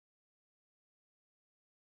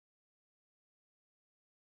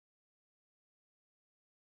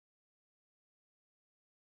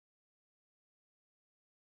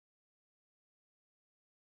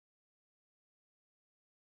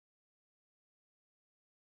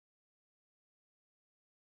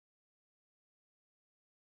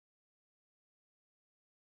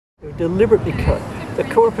Deliberately cut. The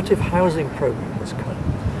cooperative housing program was cut.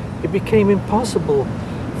 It became impossible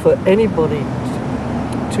for anybody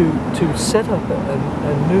to set up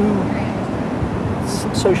a new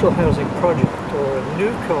social housing project or a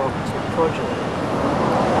new cooperative project.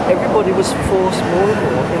 Everybody was forced more and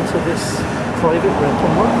more into this private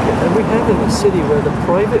rental market. And we have in a city where the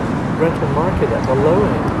private rental market at the low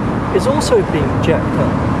end is also being jacked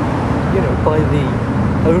up, by the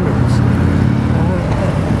owners.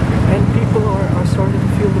 And people are starting to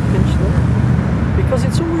feel the pinch there. Because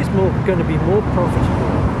it's always going to be more profitable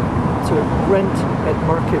to rent at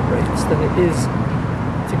market rates than it is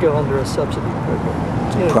to go under a subsidy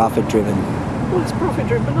program. Profit-driven. Well, it's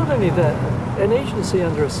profit-driven, but not only that. An agency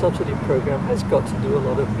under a subsidy program has got to do a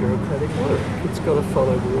lot of bureaucratic work. It's got to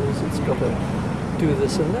follow rules, it's got to do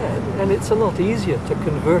this and that. And it's a lot easier to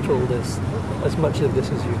convert all this, as much of this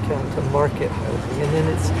as you can, to market housing. And then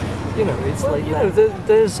it's like,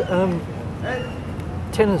 there's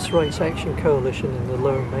Tenants' Rights Action Coalition in the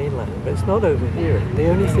Lower Mainland, but it's not over here. The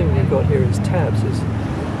only thing we've got here is TABS, is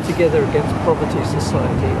Together Against Poverty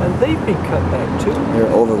Society, and they've been cut back too.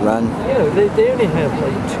 They're overrun. They only have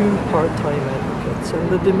like 2 part-time advocates, and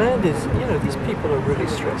the demand is, these people are really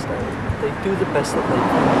stressed out. They do the best that they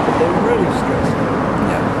can, but they're really stressed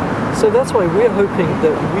out. Yeah. So that's why we're hoping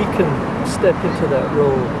that we can step into that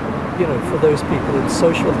role, for those people in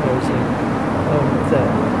social housing that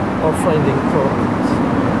are finding problems.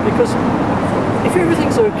 Because if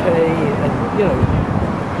everything's okay and,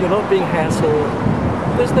 you're not being hassled,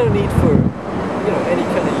 there's no need for, any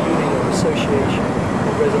kind of union or association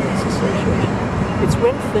or residents association. It's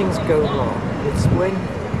when things go wrong. It's when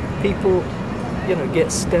people,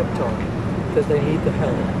 get stepped on that they need the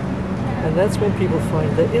help. And that's when people find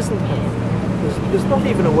there isn't help. There's not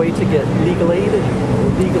even a way to get legal aid anymore, or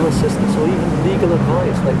legal assistance, or even legal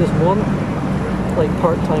advice. Like there's one,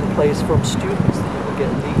 part-time place from students that you will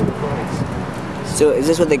get legal advice. So is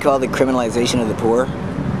this what they call the criminalization of the poor?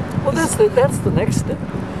 Well, that's the next step,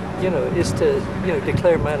 is to,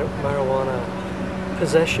 declare marijuana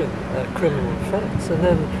possession a criminal offense. And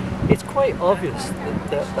then it's quite obvious that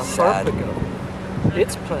the Harpago,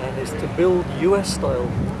 its plan is to build US-style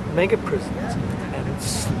mega prisons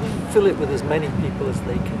and fill it with as many people as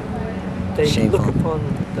they can. They Shameful. Look upon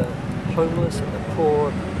the homeless and the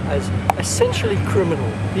poor as essentially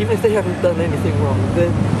criminal, even if they haven't done anything wrong.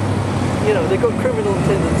 They've got criminal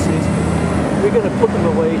tendencies. We're going to put them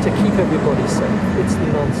away to keep everybody safe. It's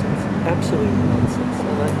nonsense, absolute nonsense.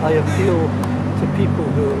 And I appeal to people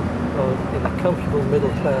who are in a comfortable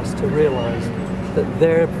middle class to realize that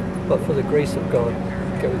they're, but for the grace of God,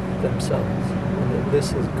 go themselves. And that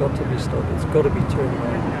this has got to be stopped. It's got to be turned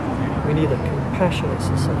around. We need a compassionate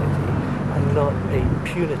society and not a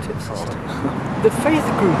punitive society. The faith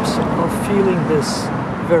groups are feeling this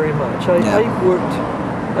very much.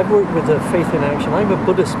 I've worked with Faith in Action. I'm a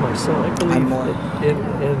Buddhist myself. I believe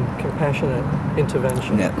in compassionate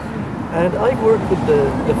intervention. Yeah. And I've worked with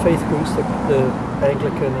the faith groups, the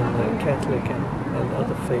Anglican and the Catholic and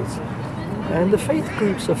other faiths. And the faith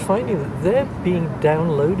groups are finding that they're being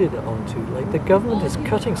downloaded onto. Like the government is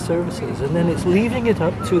cutting services and then it's leaving it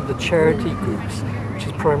up to the charity groups, which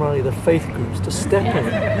is primarily the faith groups, to step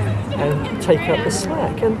in and take up the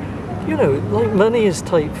slack. And money is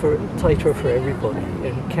tighter for everybody,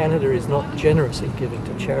 and Canada is not generous in giving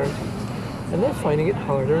to charities. And they're finding it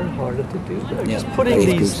harder and harder to do. They're just putting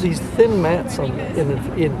these thin mats on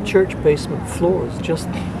in church basement floors, just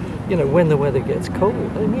when the weather gets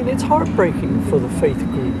cold. I mean, it's heartbreaking for the faith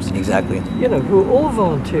groups. Exactly. Who are all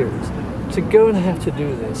volunteers, to go and have to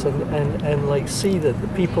do this and see that the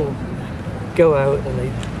people go out and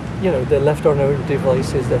they're left on their own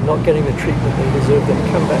devices, they're not getting the treatment they deserve, they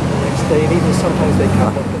come back the next day, and even sometimes they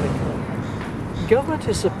come back and they can't. Government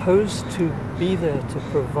is supposed to be there to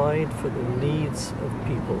provide for the needs of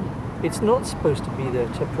people. It's not supposed to be there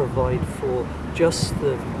to provide for just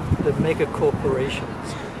the mega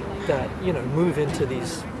corporations that move into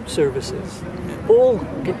these services.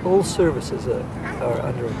 All services are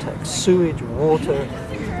under attack. Sewage, water,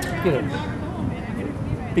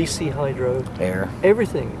 BC Hydro, air.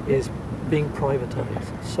 Everything is being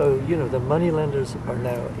privatized. So, the moneylenders are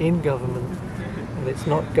now in government, and it's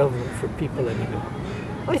not government for people anymore.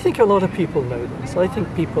 I think a lot of people know this. I think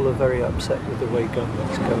people are very upset with the way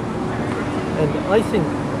government's going. And I think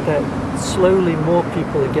that slowly more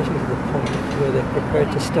people are getting to the point where they're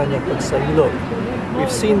prepared to stand up and say, look,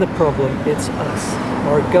 we've seen the problem, it's us.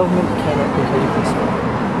 Our government cannot behave this way.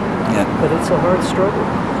 Yeah. But it's a hard struggle.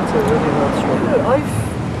 It's a really hard struggle.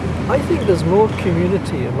 I think there's more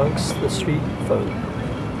community amongst the street folk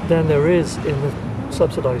than there is in the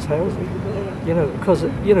subsidised housing. You know, because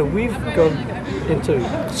we've gone into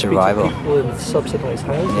Survival. speaking to people in subsidized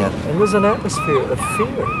housing, Yeah. and there's an atmosphere of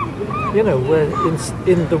fear. You know, where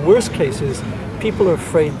in the worst cases, people are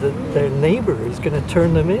afraid that their neighbor is going to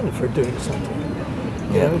turn them in for doing something.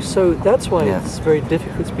 You Yeah. know, so that's why Yeah. it's very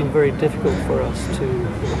difficult. It's been very difficult for us to,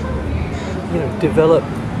 develop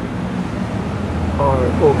our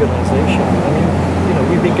organization. I mean,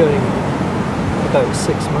 we've been going about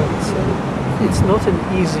 6 months, and it's not an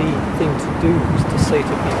easy thing to do, is to say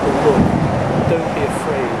to people, look, don't be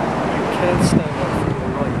afraid. You can stand up for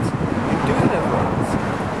your rights. You do have rights,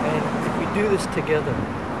 and if we do this together,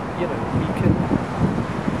 we can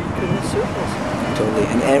assert ourselves. Totally.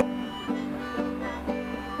 And